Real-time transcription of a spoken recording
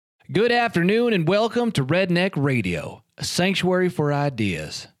Good afternoon and welcome to Redneck Radio, a sanctuary for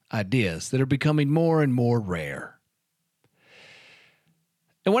ideas that are becoming more and more rare.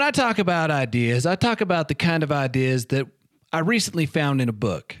 And when I talk about ideas, I talk about the kind of ideas that I recently found in a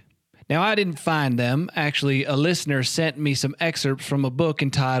book. Now, I didn't find them. Actually, a listener sent me some excerpts from a book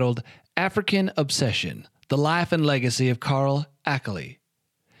entitled African Obsession, The Life and Legacy of Carl Ackley.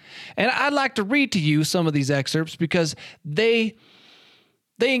 And I'd like to read to you some of these excerpts because they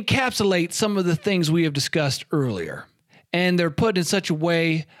encapsulate some of the things we have discussed earlier. And they're put in such a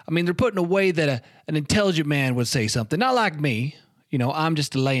way, they're put in a way that an intelligent man would say something. Not like me. You know, I'm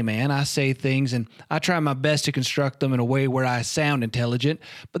just a layman. I say things and I try my best to construct them in a way where I sound intelligent.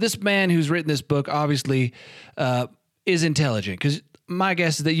 But this man who's written this book obviously is intelligent, because my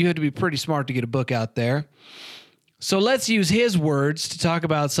guess is that you have to be pretty smart to get a book out there. So let's use his words to talk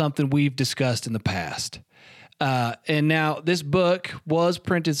about something we've discussed in the past. And now this book was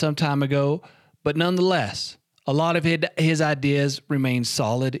printed some time ago, but nonetheless, a lot of his ideas remain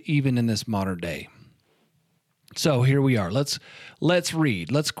solid even in this modern day. So here we are. Let's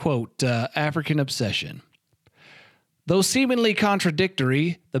read. Let's quote African Obsession. Though seemingly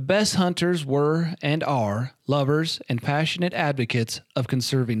contradictory, the best hunters were and are lovers and passionate advocates of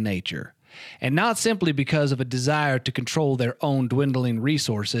conserving nature. And not simply because of a desire to control their own dwindling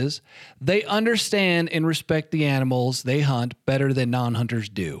resources, they understand and respect the animals they hunt better than non-hunters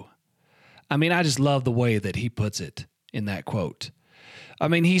do. I just love the way that he puts it in that quote.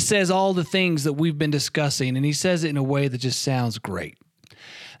 He says all the things that we've been discussing, and he says it in a way that just sounds great.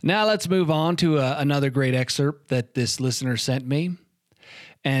 Now let's move on to another great excerpt that this listener sent me.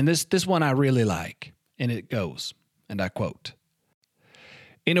 And this one I really like, and it goes, and I quote,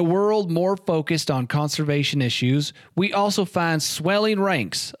 "In a world more focused on conservation issues, we also find swelling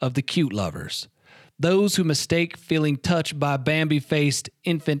ranks of the cute lovers. Those who mistake feeling touched by Bambi-faced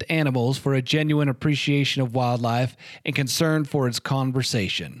infant animals for a genuine appreciation of wildlife and concern for its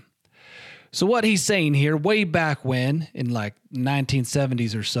conservation." So what he's saying here, way back when, in like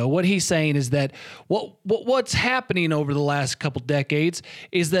 1970s or so, what he's saying is that what's happening over the last couple decades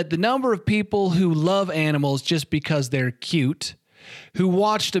is that the number of people who love animals just because they're cute, who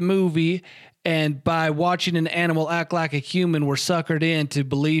watched a movie and by watching an animal act like a human were suckered into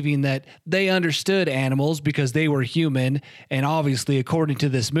believing that they understood animals because they were human, and obviously, according to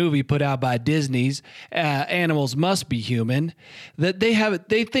this movie put out by Disney's, animals must be human, that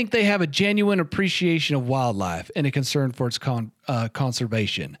they think they have a genuine appreciation of wildlife and a concern for its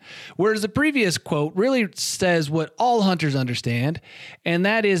conservation. Whereas the previous quote really says what all hunters understand, and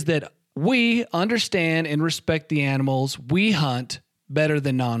that is that we understand and respect the animals we hunt better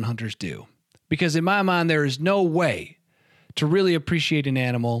than non-hunters do. Because in my mind, there is no way to really appreciate an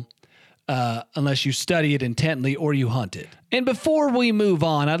animal unless you study it intently or you hunt it. And before we move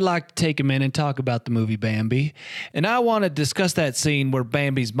on, I'd like to take a minute and talk about the movie Bambi. And I want to discuss that scene where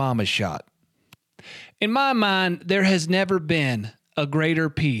Bambi's mom is shot. In my mind, there has never been a greater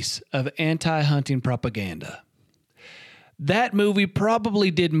piece of anti-hunting propaganda. That movie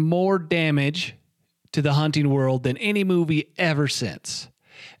probably did more damage to the hunting world than any movie ever since.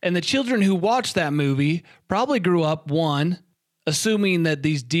 And the children who watched that movie probably grew up, one, assuming that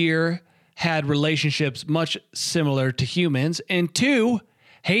these deer had relationships much similar to humans, and two,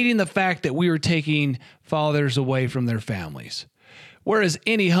 hating the fact that we were taking fathers away from their families. Whereas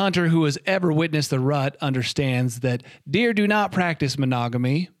any hunter who has ever witnessed the rut understands that deer do not practice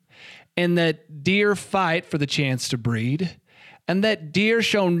monogamy, and that deer fight for the chance to breed, and that deer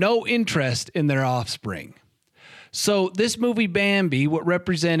show no interest in their offspring. So this movie Bambi, what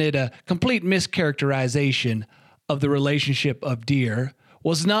represented a complete mischaracterization of the relationship of deer,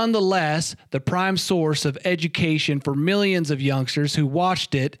 was nonetheless the prime source of education for millions of youngsters who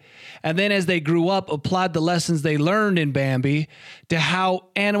watched it, and then as they grew up, applied the lessons they learned in Bambi to how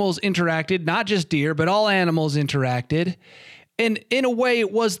animals interacted, not just deer, but all animals interacted. And in a way,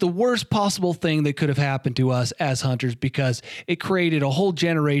 it was the worst possible thing that could have happened to us as hunters, because it created a whole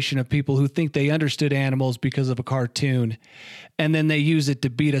generation of people who think they understood animals because of a cartoon, and then they use it to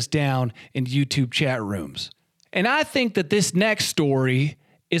beat us down in YouTube chat rooms. And I think that this next story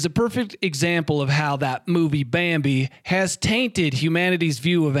is a perfect example of how that movie Bambi has tainted humanity's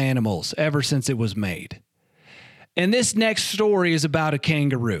view of animals ever since it was made. And this next story is about a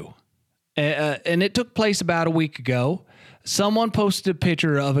kangaroo. And it took place about a week ago. Someone posted a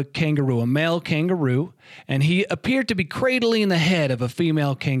picture of a kangaroo, a male kangaroo, and he appeared to be cradling the head of a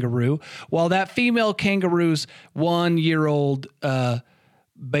female kangaroo, while that female kangaroo's 1-year-old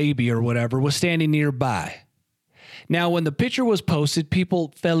baby or whatever was standing nearby. Now, when the picture was posted,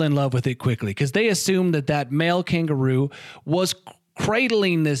 people fell in love with it quickly because they assumed that that male kangaroo was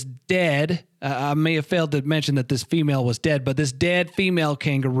cradling this dead, I may have failed to mention that this female was dead, but this dead female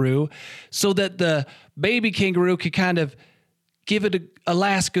kangaroo, so that the baby kangaroo could kind of give it a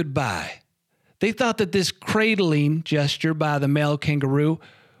last goodbye. They thought that this cradling gesture by the male kangaroo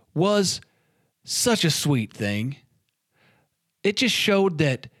was such a sweet thing. It just showed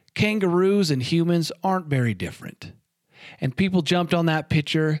that kangaroos and humans aren't very different. And people jumped on that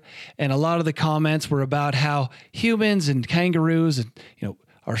picture, and a lot of the comments were about how humans and kangaroos and,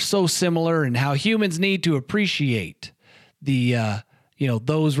 are so similar, and how humans need to appreciate the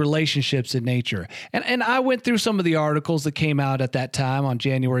those relationships in nature. And I went through some of the articles that came out at that time on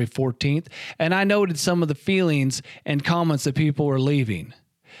January 14th, and I noted some of the feelings and comments that people were leaving.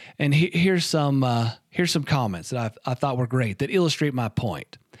 And here's some comments that I thought were great that illustrate my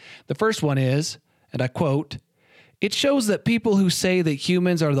point. The first one is, and I quote, "It shows that people who say that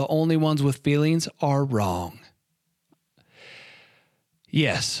humans are the only ones with feelings are wrong."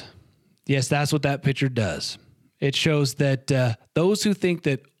 Yes, that's what that picture does. It shows that those who think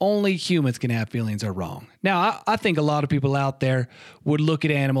that only humans can have feelings are wrong. Now, I think a lot of people out there would look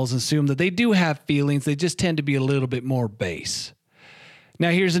at animals and assume that they do have feelings. They just tend to be a little bit more base. Now,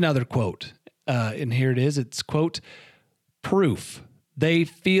 here's another quote, and here it is. It's, quote, "Proof they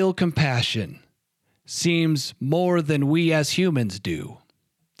feel compassion seems more than we as humans do."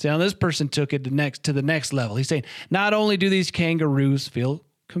 So now this person took it to the next level. He's saying not only do these kangaroos feel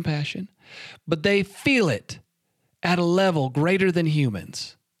compassion, but they feel it at a level greater than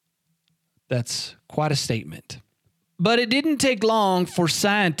humans. That's quite a statement. But it didn't take long for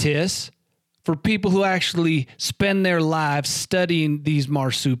scientists, for people who actually spend their lives studying these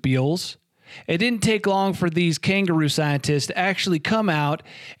marsupials, it didn't take long for these kangaroo scientists to actually come out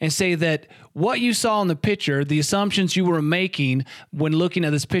and say that what you saw in the picture, the assumptions you were making when looking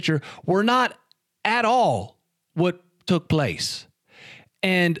at this picture, were not at all what took place.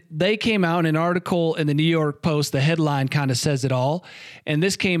 And they came out in an article in the New York Post. The headline kind of says it all. And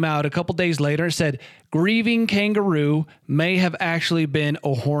this came out a couple days later. It said, "Grieving kangaroo may have actually been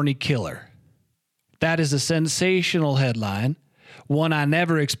a horny killer." That is a sensational headline, one I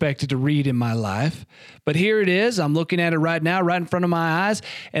never expected to read in my life. But here it is. I'm looking at it right now, right in front of my eyes.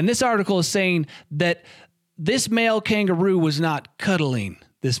 And this article is saying that this male kangaroo was not cuddling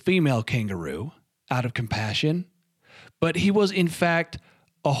this female kangaroo out of compassion, but he was, in fact,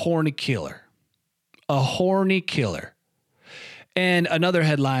 a horny killer. A horny killer. And another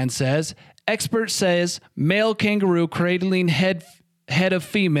headline says, "Expert says male kangaroo cradling head of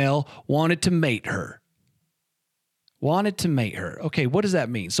female wanted to mate her." Wanted to mate her. Okay, what does that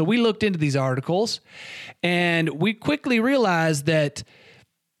mean? So we looked into these articles, and we quickly realized that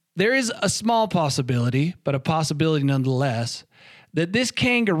there is a small possibility, but a possibility nonetheless, that this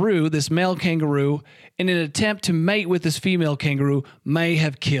kangaroo, this male kangaroo, in an attempt to mate with this female kangaroo, may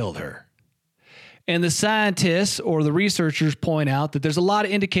have killed her. And the scientists or the researchers point out that there's a lot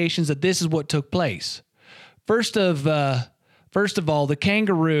of indications that this is what took place. First of all, the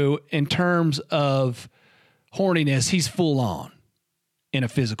kangaroo, in terms of horniness, he's full on in a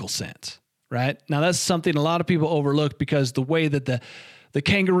physical sense, right? Now, that's something a lot of people overlook because the way that the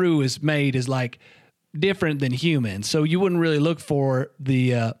kangaroo is made is like different than humans. So you wouldn't really look for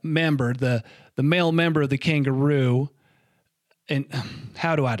the male member of the kangaroo. And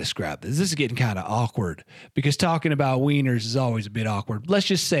how do I describe this? This is getting kind of awkward because talking about wieners is always a bit awkward. Let's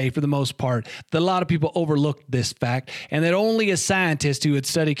just say, for the most part, that a lot of people overlooked this fact, and that only a scientist who had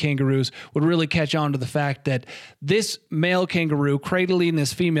studied kangaroos would really catch on to the fact that this male kangaroo cradling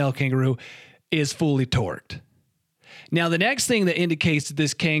this female kangaroo is fully torqued. Now, the next thing that indicates that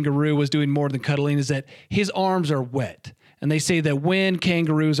this kangaroo was doing more than cuddling is that his arms are wet. And they say that when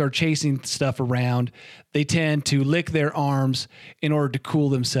kangaroos are chasing stuff around, they tend to lick their arms in order to cool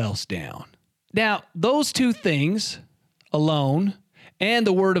themselves down. Now, those two things alone, and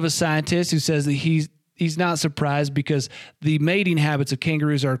the word of a scientist who says that he's not surprised because the mating habits of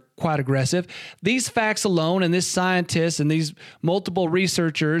kangaroos are quite aggressive. These facts alone, and this scientist and these multiple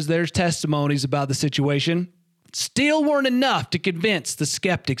researchers, there's testimonies about the situation, still weren't enough to convince the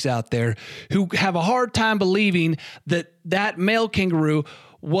skeptics out there who have a hard time believing that male kangaroo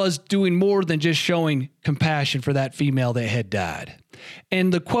was doing more than just showing compassion for that female that had died.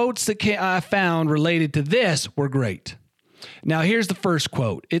 And the quotes that I found related to this were great. Now, here's the first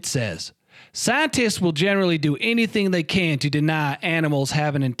quote. It says, "Scientists will generally do anything they can to deny animals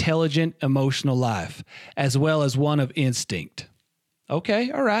have an intelligent, emotional life, as well as one of instinct."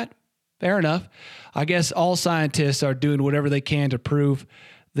 Okay, all right. Fair enough. I guess all scientists are doing whatever they can to prove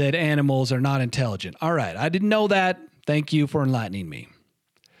that animals are not intelligent. All right. I didn't know that. Thank you for enlightening me.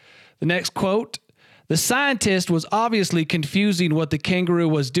 The next quote, The scientist was obviously confusing what the kangaroo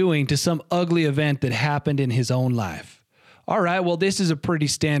was doing to some ugly event that happened in his own life. All right, well, this is a pretty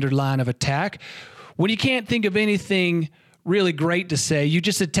standard line of attack. When you can't think of anything really great to say, you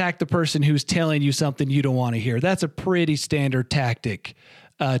just attack the person who's telling you something you don't want to hear. That's a pretty standard tactic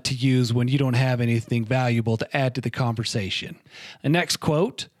to use when you don't have anything valuable to add to the conversation. The next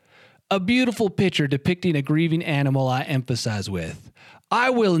quote, a beautiful picture depicting a grieving animal I emphasize with. I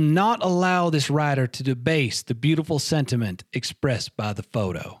will not allow this writer to debase the beautiful sentiment expressed by the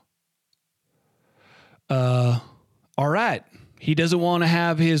photo. All right. He doesn't want to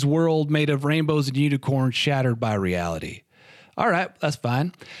have his world made of rainbows and unicorns shattered by reality. All right, that's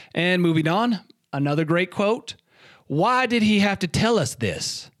fine. And moving on, another great quote. Why did he have to tell us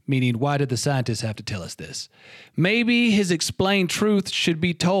this? Meaning, why did the scientist have to tell us this? Maybe his explained truth should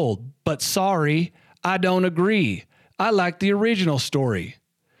be told, but sorry, I don't agree. I like the original story.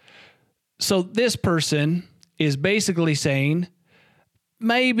 So this person is basically saying,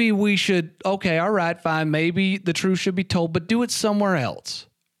 maybe we should, okay, all right, fine. Maybe the truth should be told, but do it somewhere else,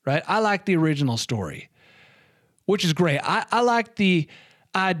 right? I like the original story, which is great. I like the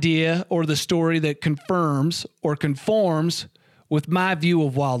idea or the story that confirms or conforms with my view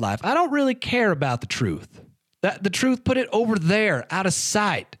of wildlife. I don't really care about the truth. The truth, put it over there, out of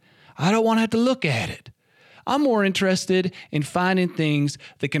sight. I don't want to have to look at it. I'm more interested in finding things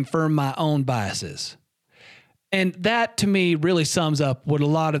that confirm my own biases. And that, to me, really sums up what a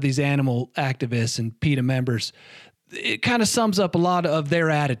lot of these animal activists and PETA members, it kind of sums up a lot of their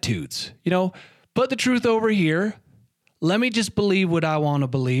attitudes. You know, put the truth over here. Let me just believe what I want to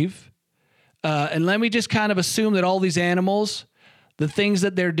believe. And let me just kind of assume that all these animals, the things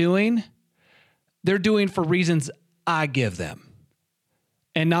that they're doing for reasons I give them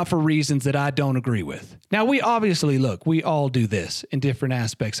and not for reasons that I don't agree with. Now, we obviously, we all do this in different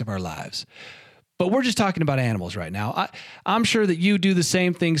aspects of our lives. But we're just talking about animals right now. I'm sure that you do the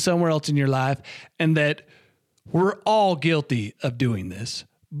same thing somewhere else in your life and that we're all guilty of doing this.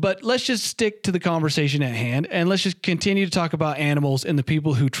 But let's just stick to the conversation at hand and let's just continue to talk about animals and the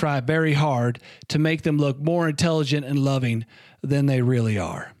people who try very hard to make them look more intelligent and loving than they really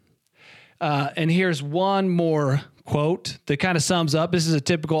are. And here's one more quote that kind of sums up. This is a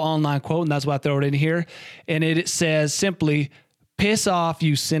typical online quote, and that's why I throw it in here. And it says simply, piss off,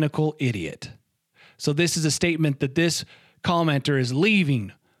 you cynical idiot. So this is a statement that this commenter is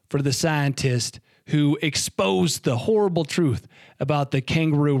leaving for the scientist who exposed the horrible truth about the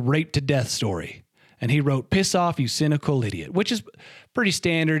kangaroo rape to death story. And he wrote, piss off, you cynical idiot, which is pretty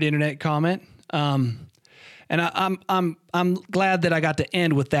standard internet comment. And I'm glad that I got to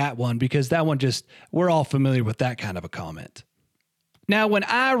end with that one because that one we're all familiar with that kind of a comment. Now, when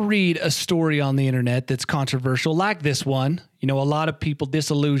I read a story on the internet that's controversial like this one, you know, a lot of people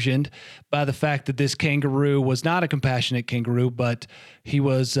disillusioned by the fact that this kangaroo was not a compassionate kangaroo, but he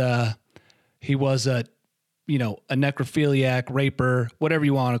was a necrophiliac, raper, whatever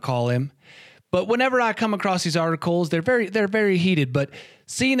you want to call him. But whenever I come across these articles, they're very heated. But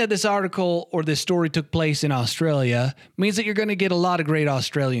seeing that this article or this story took place in Australia means that you're going to get a lot of great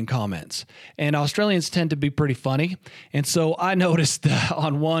Australian comments. And Australians tend to be pretty funny. And so I noticed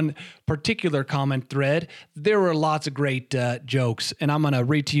on one particular comment thread, there were lots of great jokes. And I'm going to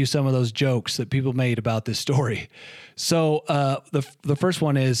read to you some of those jokes that people made about this story. So the first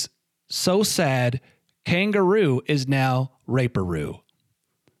one is, so sad, kangaroo is now raperoo.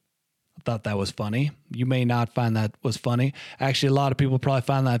 Thought that was funny. You may not find that was funny. Actually, a lot of people probably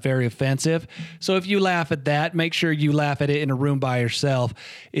find that very offensive. So if you laugh at that, make sure you laugh at it in a room by yourself.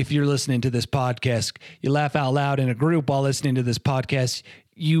 If you're listening to this podcast, you laugh out loud in a group while listening to this podcast,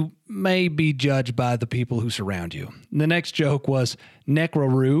 you may be judged by the people who surround you. And the next joke was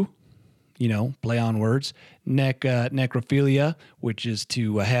necroroo, play on words, necrophilia, which is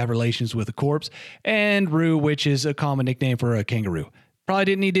to have relations with a corpse, and roo, which is a common nickname for a kangaroo. Probably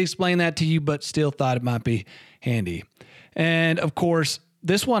didn't need to explain that to you, but still thought it might be handy. And of course,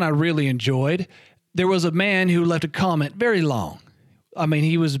 this one I really enjoyed. There was a man who left a comment very long. I mean,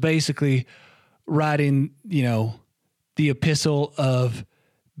 he was basically writing, the epistle of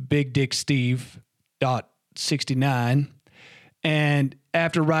Big Dick Steve .69. And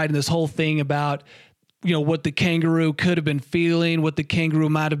after writing this whole thing about, what the kangaroo could have been feeling, what the kangaroo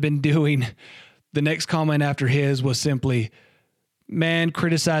might have been doing, the next comment after his was simply, man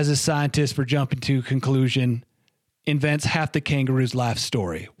criticizes scientists for jumping to conclusion, invents half the kangaroo's life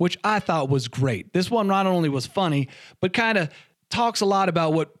story, which I thought was great. This one not only was funny, but kind of talks a lot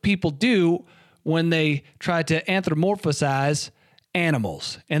about what people do when they try to anthropomorphize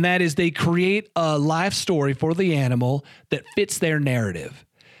animals. And that is they create a life story for the animal that fits their narrative.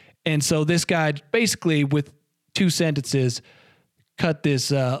 And so this guy basically with 2 sentences cut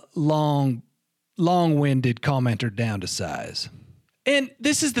this long-winded commenter down to size. And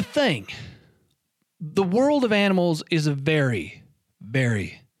this is the thing. The world of animals is a very,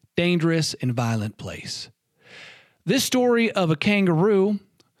 very dangerous and violent place. This story of a kangaroo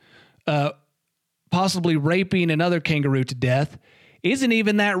possibly raping another kangaroo to death isn't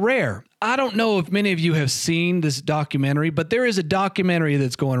even that rare. I don't know if many of you have seen this documentary, but there is a documentary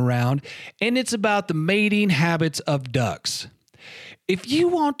that's going around, and it's about the mating habits of ducks. If you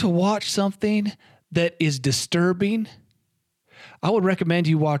want to watch something that is disturbing, I would recommend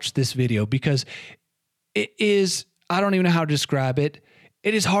you watch this video because it is, I don't even know how to describe it.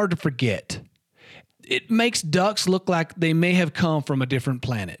 It is hard to forget. It makes ducks look like they may have come from a different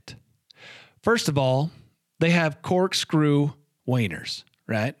planet. First of all, they have corkscrew wieners,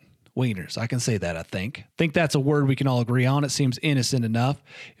 right? Wieners. I can say that, I think. I think that's a word we can all agree on. It seems innocent enough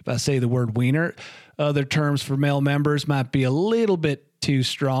if I say the word wiener. Other terms for male members might be a little bit too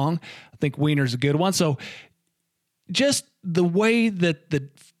strong. I think wiener's a good one. So just the way that the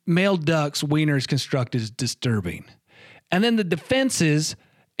male duck's wiener is constructed is disturbing. And then the defenses,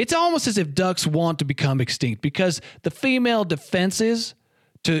 it's almost as if ducks want to become extinct because the female defenses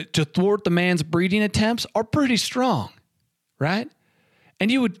to thwart the man's breeding attempts are pretty strong, right? And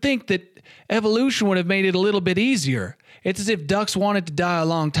you would think that evolution would have made it a little bit easier. It's as if ducks wanted to die a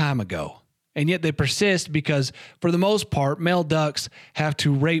long time ago. And yet they persist because, for the most part, male ducks have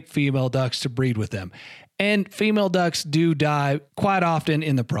to rape female ducks to breed with them. And female ducks do die quite often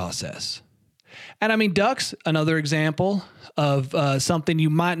in the process. And I mean, ducks, another example of something you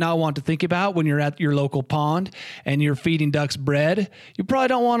might not want to think about when you're at your local pond and you're feeding ducks bread. You probably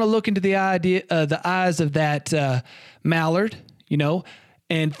don't want to look into the eyes of that mallard,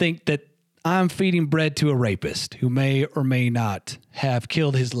 and think that I'm feeding bread to a rapist who may or may not have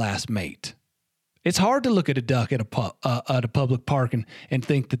killed his last mate. It's hard to look at a duck at a public park and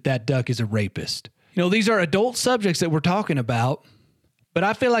think that duck is a rapist. These are adult subjects that we're talking about, but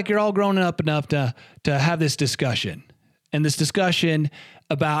I feel like you're all grown up enough to have this discussion. And this discussion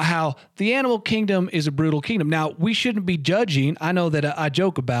about how the animal kingdom is a brutal kingdom. Now, we shouldn't be judging. I know that I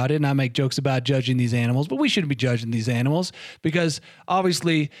joke about it and I make jokes about judging these animals, but we shouldn't be judging these animals because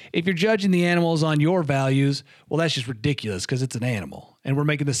obviously if you're judging the animals on your values, well, that's just ridiculous because it's an animal and we're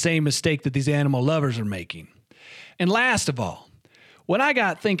making the same mistake that these animal lovers are making. And last of all, when I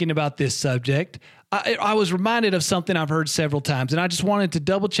got thinking about this subject, I was reminded of something I've heard several times, and I just wanted to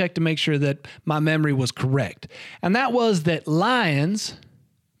double check to make sure that my memory was correct. And that was that lions,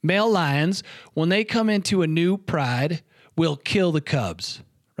 male lions, when they come into a new pride, will kill the cubs,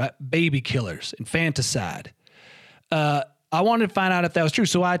 right? Baby killers, infanticide. I wanted to find out if that was true,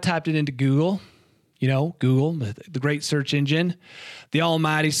 so I typed it into Google. Google, the great search engine, the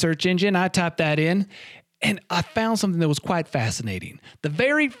almighty search engine. I typed that in, and I found something that was quite fascinating. The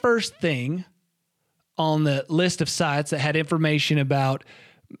very first thing on the list of sites that had information about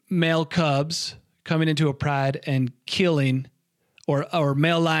male cubs coming into a pride and killing, or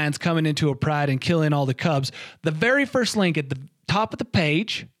male lions coming into a pride and killing all the cubs, the very first link at the top of the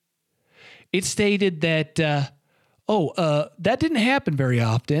page, it stated that, that didn't happen very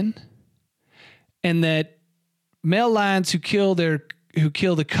often, and that male lions who kill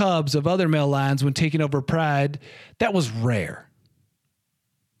the cubs of other male lions when taking over a pride, that was rare.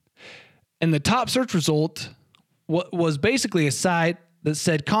 And the top search result was basically a site that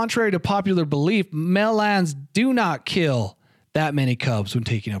said, contrary to popular belief, male lions do not kill that many cubs when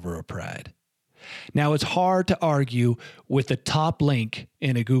taking over a pride. Now, it's hard to argue with the top link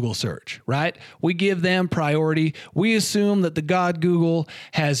in a Google search, right? We give them priority. We assume that the God Google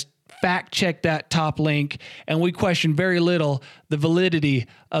has fact-checked that top link, and we question very little the validity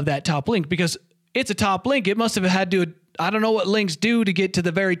of that top link because it's a top link. It must have had to, I don't know what links do to get to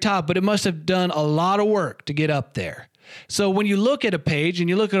the very top, but it must have done a lot of work to get up there. So when you look at a page and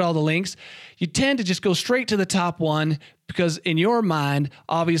you look at all the links, you tend to just go straight to the top one because in your mind,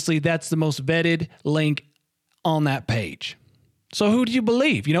 obviously that's the most vetted link on that page. So who do you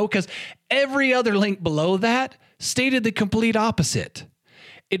believe? Because every other link below that stated the complete opposite.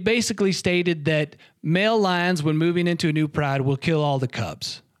 It basically stated that male lions, when moving into a new pride, will kill all the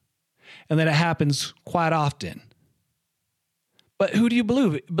cubs, and that it happens quite often. But who do you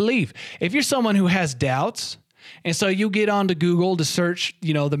believe? If you're someone who has doubts, and so you get onto Google to search,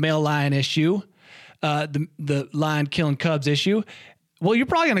 the male lion issue, the lion killing cubs issue, well, you're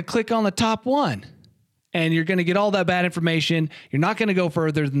probably going to click on the top one. and you're going to get all that bad information. You're not going to go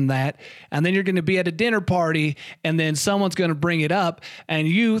further than that. And then you're going to be at a dinner party, and then someone's going to bring it up, and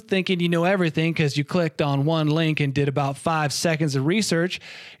you thinking you know everything because you clicked on one link and did about 5 seconds of research,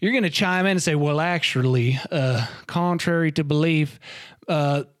 you're going to chime in and say, well, actually, contrary to belief,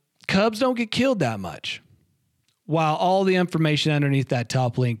 cubs don't get killed that much. While all the information underneath that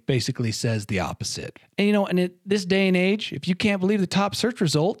top link basically says the opposite. And in this day and age, if you can't believe the top search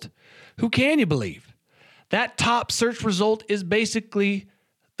result, who can you believe? That top search result is basically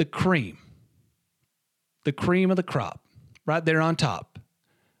the cream of the crop, right there on top.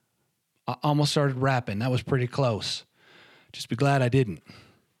 I almost started rapping. That was pretty close. Just be glad I didn't.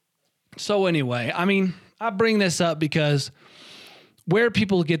 So anyway, I bring this up because where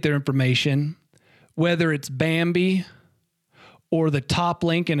people get their information, whether it's Bambi or the top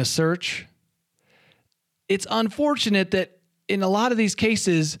link in a search, it's unfortunate that in a lot of these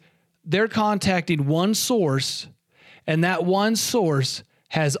cases, they're contacting one source, and that one source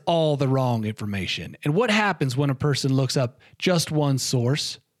has all the wrong information. And what happens when a person looks up just one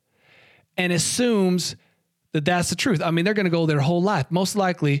source and assumes that that's the truth? They're going to go their whole life, most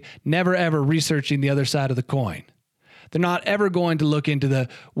likely never ever researching the other side of the coin. They're not ever going to look into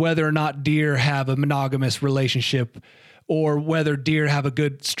whether or not deer have a monogamous relationship or whether deer have a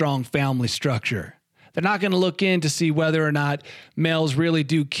good, strong family structure. They're not going to look in to see whether or not males really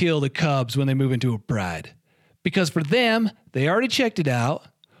do kill the cubs when they move into a pride. Because for them, they already checked it out,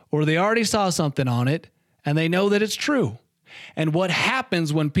 or they already saw something on it, and they know that it's true. And what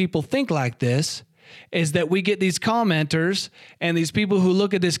happens when people think like this is that we get these commenters and these people who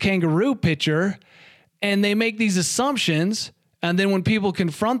look at this kangaroo picture, and they make these assumptions, and then when people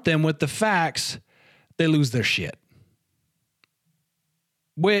confront them with the facts, they lose their shit.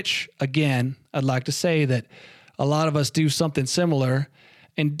 Which, again, I'd like to say that a lot of us do something similar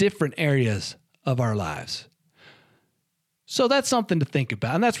in different areas of our lives. So that's something to think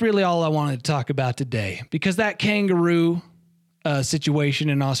about. And that's really all I wanted to talk about today. Because that kangaroo situation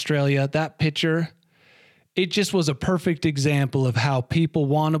in Australia, that picture, it just was a perfect example of how people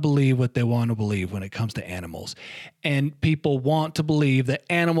want to believe what they want to believe when it comes to animals. And people want to believe that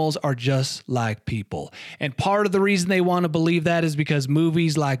animals are just like people. And part of the reason they want to believe that is because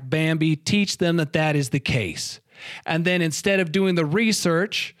movies like Bambi teach them that that is the case. And then instead of doing the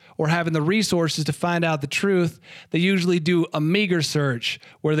research or having the resources to find out the truth, they usually do a meager search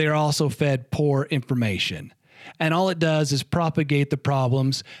where they are also fed poor information. And all it does is propagate the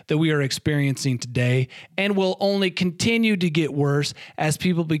problems that we are experiencing today and will only continue to get worse as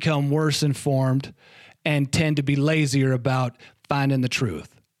people become worse informed and tend to be lazier about finding the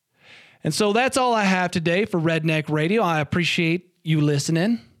truth. And so that's all I have today for Redneck Radio. I appreciate you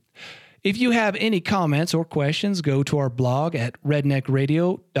listening. If you have any comments or questions, go to our blog at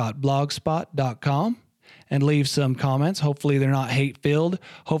redneckradio.blogspot.com. and leave some comments. Hopefully they're not hate-filled.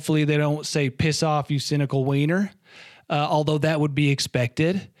 Hopefully they don't say, piss off, you cynical wiener, although that would be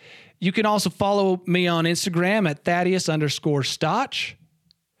expected. You can also follow me on Instagram at Thaddeus_Stotch,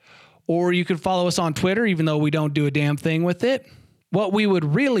 or you can follow us on Twitter, even though we don't do a damn thing with it. What we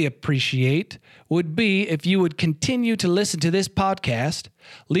would really appreciate would be if you would continue to listen to this podcast,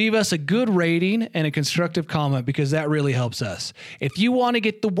 leave us a good rating and a constructive comment, because that really helps us. If you want to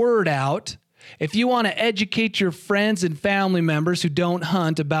get the word out, if you want to educate your friends and family members who don't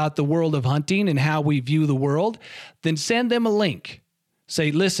hunt about the world of hunting and how we view the world, then send them a link.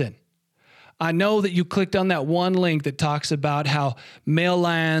 Say, listen, I know that you clicked on that one link that talks about how male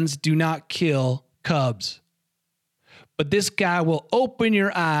lions do not kill cubs. But this guy will open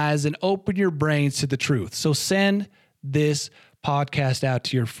your eyes and open your brains to the truth. So send this podcast out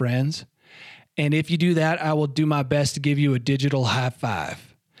to your friends. And if you do that, I will do my best to give you a digital high five.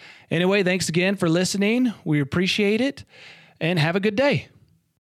 Anyway, thanks again for listening. We appreciate it, and have a good day.